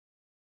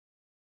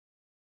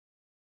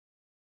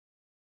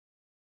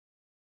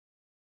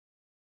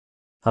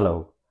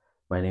Hello,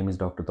 my name is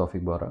Dr.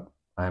 Taufik Bora.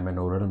 I am an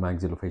oral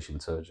maxillofacial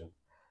surgeon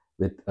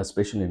with a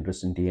special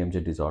interest in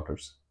TMJ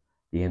disorders,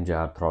 TMJ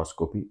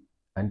arthroscopy,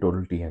 and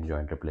total TM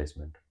joint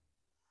replacement.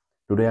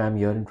 Today, I am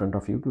here in front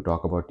of you to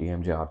talk about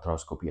TMJ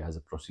arthroscopy as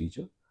a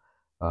procedure.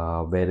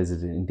 Where is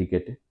it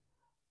indicated?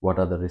 What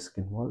are the risks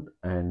involved?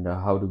 And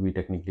how do we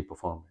technically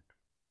perform it?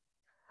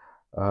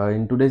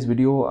 In today's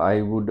video,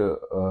 I would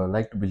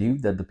like to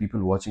believe that the people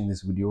watching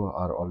this video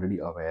are already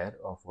aware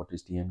of what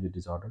is TMJ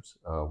disorders,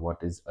 what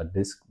is a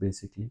disc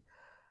basically,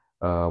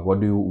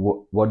 what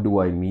do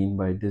I mean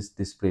by this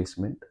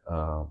displacement,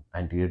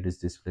 anterior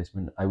disc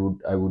displacement. I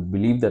would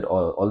believe that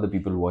all the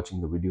people watching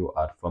the video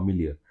are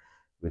familiar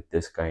with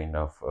this kind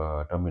of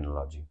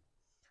terminology.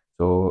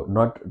 So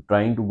not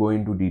trying to go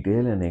into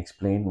detail and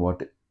explain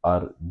what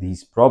are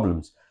these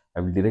problems, I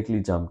will directly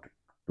jump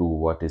to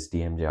what is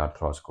TMJ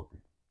arthroscopy.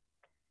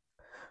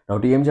 Now,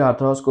 TMJ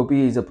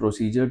arthroscopy is a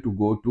procedure to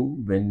go to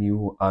when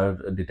you are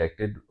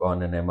detected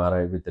on an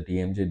MRI with the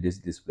TMJ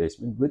disc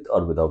displacement with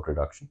or without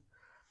reduction.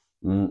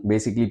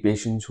 Basically,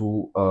 patients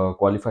who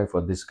qualify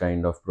for this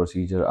kind of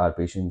procedure are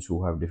patients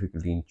who have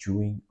difficulty in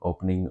chewing,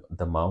 opening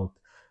the mouth,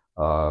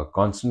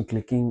 constant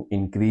clicking,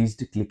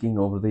 increased clicking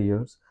over the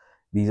years.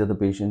 These are the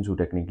patients who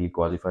technically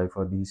qualify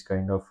for these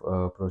kind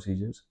of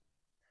procedures.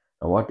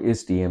 Now, what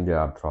is TMJ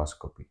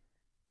arthroscopy?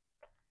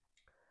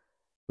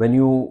 When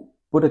you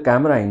put a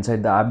camera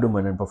inside the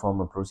abdomen and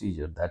perform a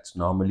procedure, that's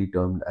normally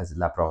termed as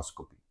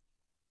laparoscopy.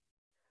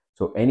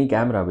 So any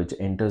camera which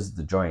enters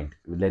the joint,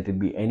 let it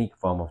be any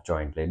form of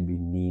joint, let it be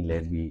knee, let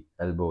it be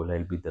elbow,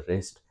 let it be the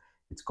wrist,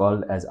 it's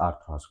called as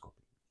arthroscopy.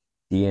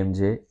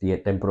 TMJ, the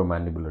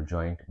temporomandibular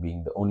joint,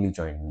 being the only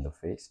joint in the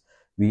face,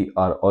 we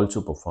are also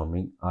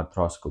performing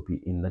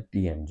arthroscopy in the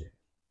TMJ.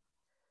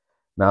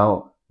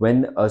 Now,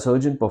 when a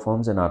surgeon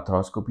performs an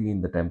arthroscopy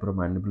in the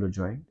temporomandibular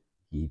joint,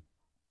 he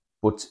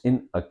puts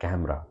in a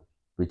camera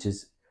which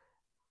is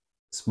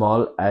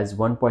small as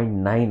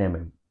 1.9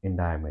 mm in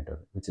diameter,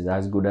 which is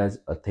as good as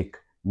a thick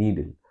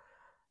needle.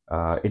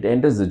 It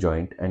enters the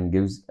joint and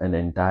gives an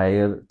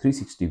entire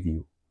 360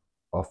 view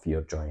of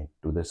your joint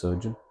to the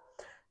surgeon.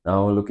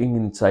 Now, looking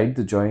inside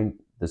the joint,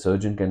 the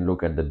surgeon can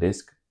look at the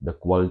disc, the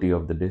quality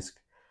of the disc,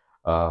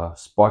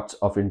 spots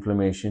of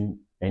inflammation,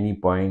 any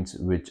points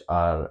which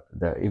are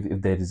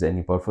if there is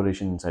any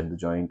perforation inside the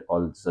joint,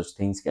 all such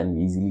things can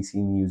be easily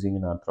seen using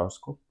an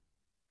arthroscope.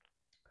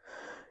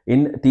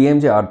 In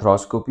TMJ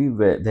arthroscopy,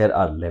 where there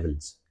are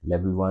levels,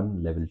 level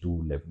 1, level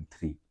 2, level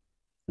 3.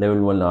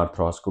 Level 1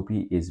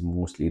 arthroscopy is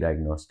mostly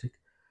diagnostic.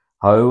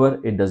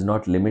 However, it does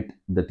not limit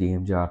the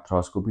TMJ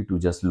arthroscopy to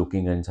just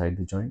looking inside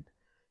the joint.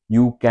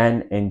 You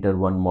can enter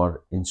one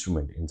more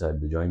instrument inside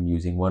the joint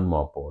using one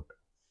more port.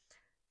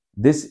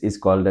 This is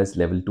called as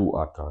level 2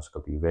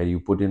 arthroscopy, where you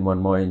put in one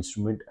more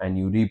instrument and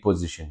you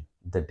reposition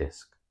the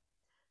disc.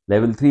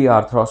 Level 3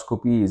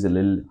 arthroscopy is a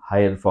little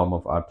higher form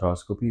of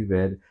arthroscopy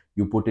where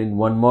you put in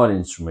one more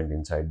instrument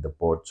inside the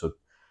port. So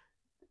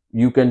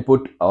you can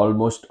put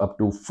almost up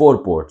to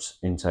 4 ports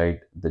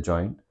inside the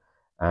joint,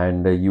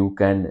 and you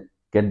can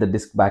get the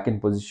disc back in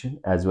position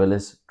as well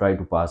as try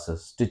to pass a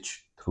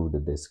stitch through the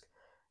disc.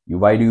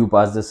 Why do you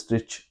pass the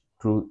stitch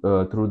through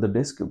the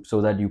disc?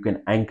 So that you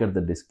can anchor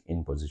the disc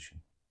in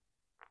position.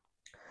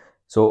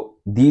 So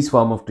these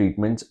form of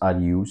treatments are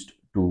used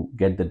to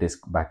get the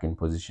disc back in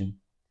position.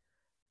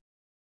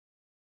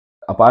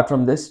 Apart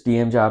from this,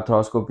 TMJ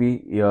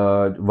arthroscopy,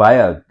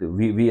 via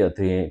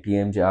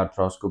TMJ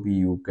arthroscopy,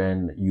 you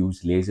can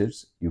use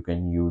lasers, you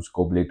can use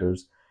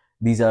coblators.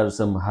 These are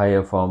some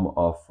higher form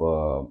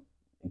of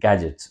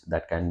gadgets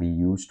that can be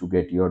used to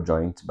get your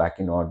joints back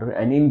in order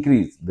and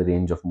increase the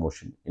range of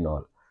motion in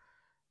all,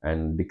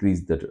 and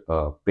decrease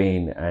the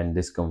pain and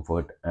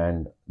discomfort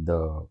and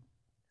the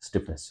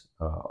stiffness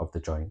of the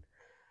joint.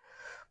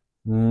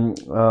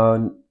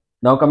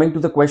 Now coming to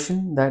the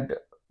question that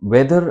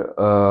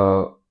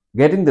whether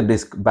getting the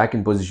disc back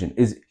in position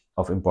is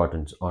of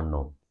importance or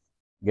no.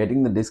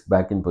 Getting the disc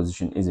back in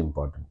position is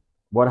important.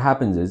 What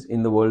happens is,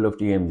 in the world of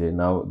TMJ,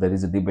 now there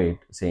is a debate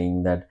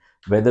saying that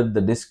whether the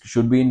disc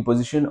should be in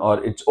position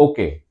or it's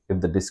okay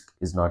if the disc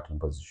is not in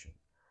position.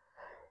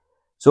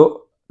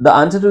 So the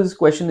answer to this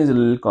question is a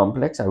little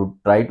complex. I would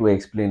try to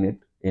explain it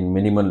in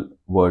minimal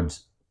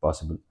words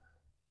possible.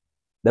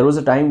 There was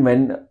a time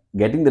when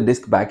getting the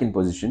disc back in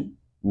position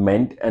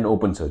meant an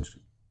open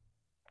surgery.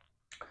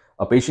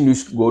 A patient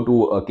used to go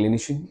to a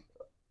clinician.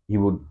 He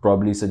would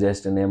probably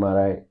suggest an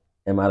MRI.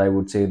 MRI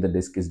would say the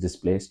disc is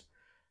displaced.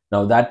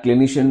 Now that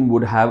clinician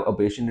would have a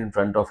patient in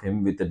front of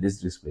him with a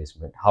disc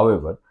displacement.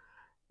 However,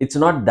 it's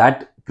not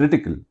that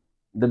critical.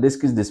 The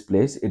disc is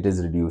displaced, it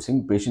is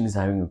reducing. Patient is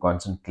having a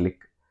constant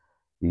click.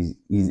 He's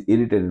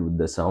irritated with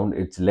the sound.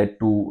 It's led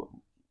to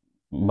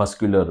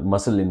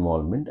muscle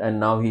involvement, and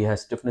now he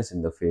has stiffness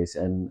in the face,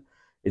 and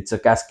it's a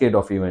cascade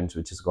of events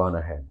which has gone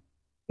ahead.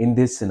 In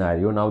this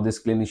scenario, now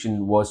this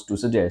clinician was to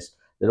suggest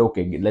that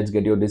okay, let's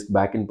get your disc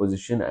back in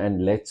position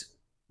and let's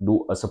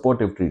do a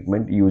supportive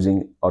treatment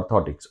using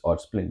orthotics or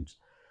splints.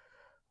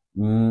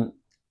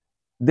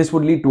 This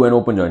would lead to an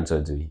open joint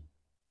surgery.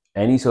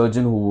 any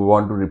surgeon who would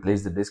want to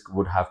replace the disc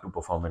would have to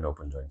perform an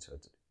open joint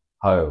surgery.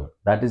 However,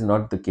 that is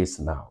not the case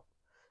now.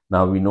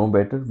 Now we know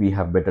better, we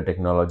have better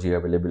technology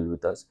available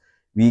with us.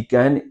 We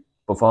can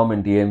perform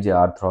an TMJ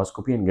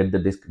arthroscopy and get the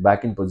disc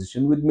back in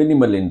position with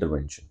minimal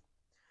intervention.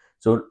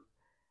 So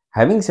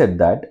having said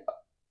that,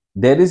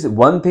 there is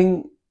one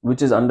thing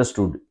which is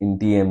understood in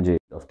TMJ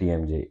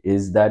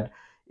is that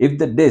if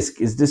the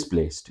disc is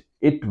displaced,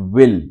 it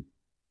will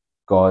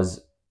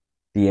cause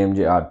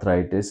TMJ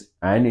arthritis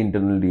and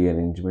internal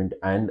derangement,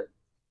 and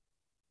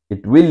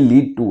it will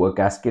lead to a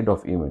cascade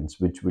of events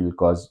which will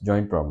cause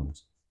joint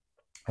problems.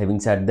 Having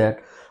said that,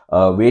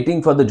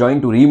 waiting for the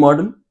joint to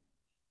remodel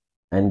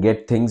and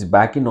get things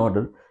back in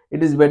order,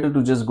 it is better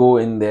to just go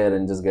in there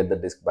and just get the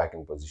disc back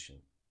in position.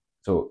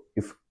 So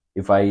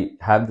if I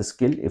have the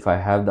skill, if I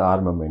have the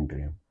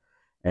armamentarium,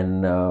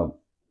 and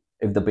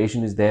if the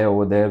patient is there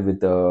over there with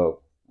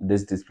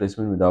disc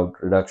displacement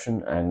without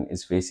reduction and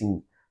is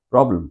facing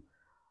problem,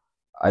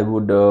 I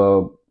would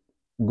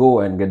go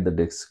and get the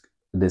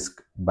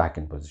disc back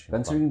in position.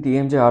 Considering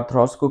TMJ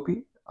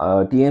arthroscopy,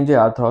 TMJ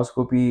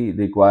arthroscopy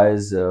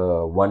requires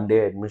 1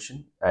 day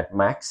admission at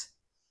max.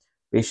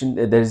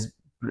 There is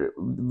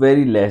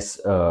very less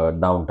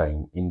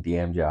downtime in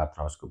TMJ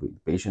arthroscopy.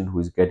 The patient who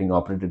is getting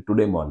operated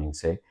today morning,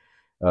 say,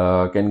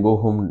 can go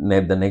home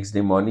the next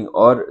day morning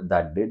or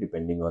that day,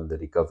 depending on the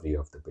recovery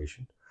of the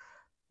patient.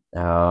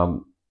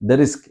 The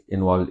risk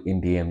involved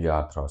in TMJ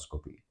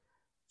arthroscopy.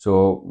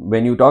 So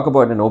when you talk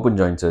about an open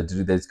joint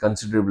surgery, there is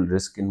considerable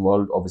risk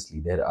involved. Obviously,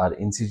 there are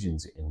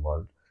incisions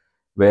involved.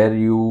 Where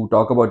you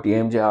talk about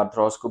TMJ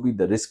arthroscopy,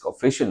 the risk of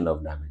facial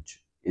nerve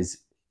damage is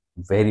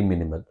very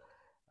minimal.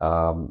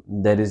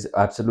 There is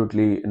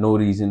absolutely no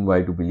reason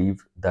why to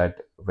believe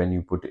that when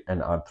you put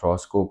an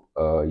arthroscope,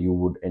 you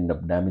would end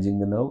up damaging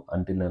the nerve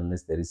until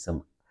unless there is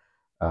some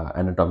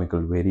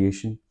anatomical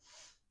variation.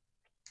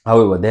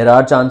 However, there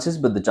are chances,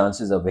 but the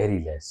chances are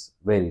very less,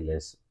 very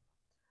less.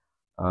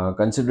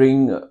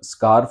 Considering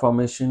scar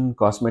formation,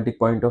 cosmetic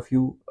point of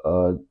view,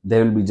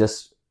 there will be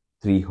just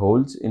 3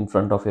 holes in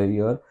front of your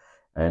ear,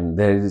 and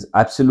there is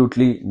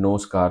absolutely no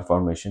scar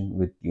formation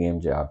with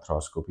TMJ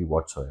arthroscopy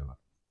whatsoever.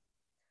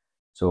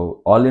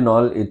 So all in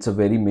all, it's a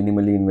very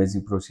minimally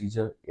invasive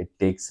procedure. It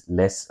takes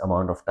less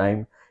amount of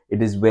time.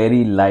 It is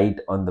very light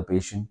on the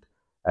patient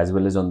as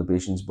well as on the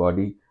patient's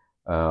body.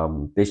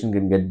 Patient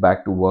can get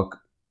back to work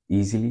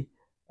easily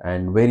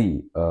and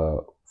very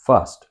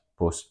fast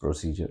post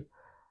procedure.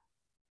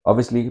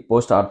 Obviously,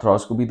 post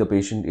arthroscopy, the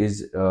patient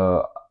is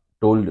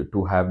told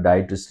to have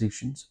diet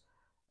restrictions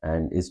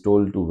and is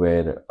told to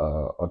wear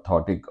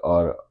orthotic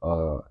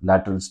or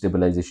lateral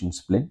stabilization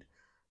splint,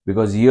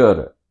 because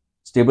here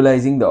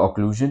stabilizing the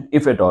occlusion,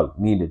 if at all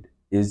needed,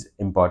 is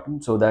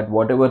important, so that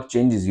whatever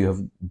changes you have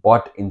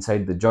bought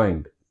inside the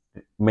joint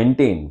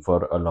maintain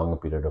for a longer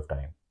period of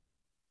time.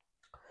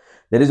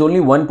 There is only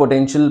one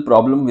potential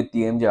problem with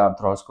TMJ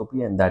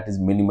arthroscopy, and that is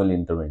minimal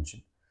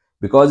intervention.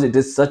 Because it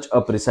is such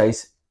a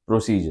precise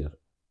procedure,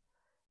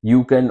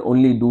 you can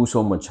only do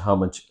so much, how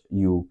much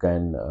you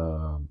can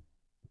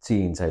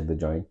see inside the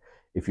joint.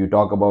 If you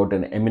talk about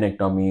an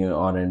eminectomy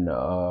or an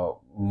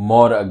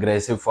more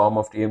aggressive form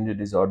of TMJ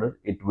disorder,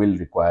 it will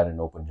require an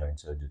open joint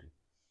surgery.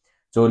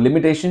 So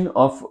limitation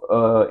of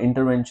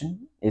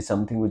intervention is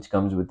something which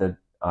comes with an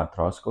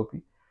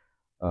arthroscopy.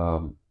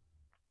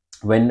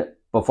 When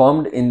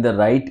performed in the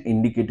right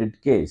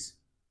indicated case,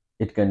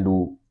 it can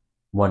do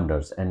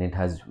wonders and it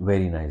has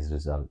very nice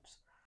results.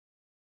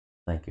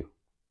 Thank you.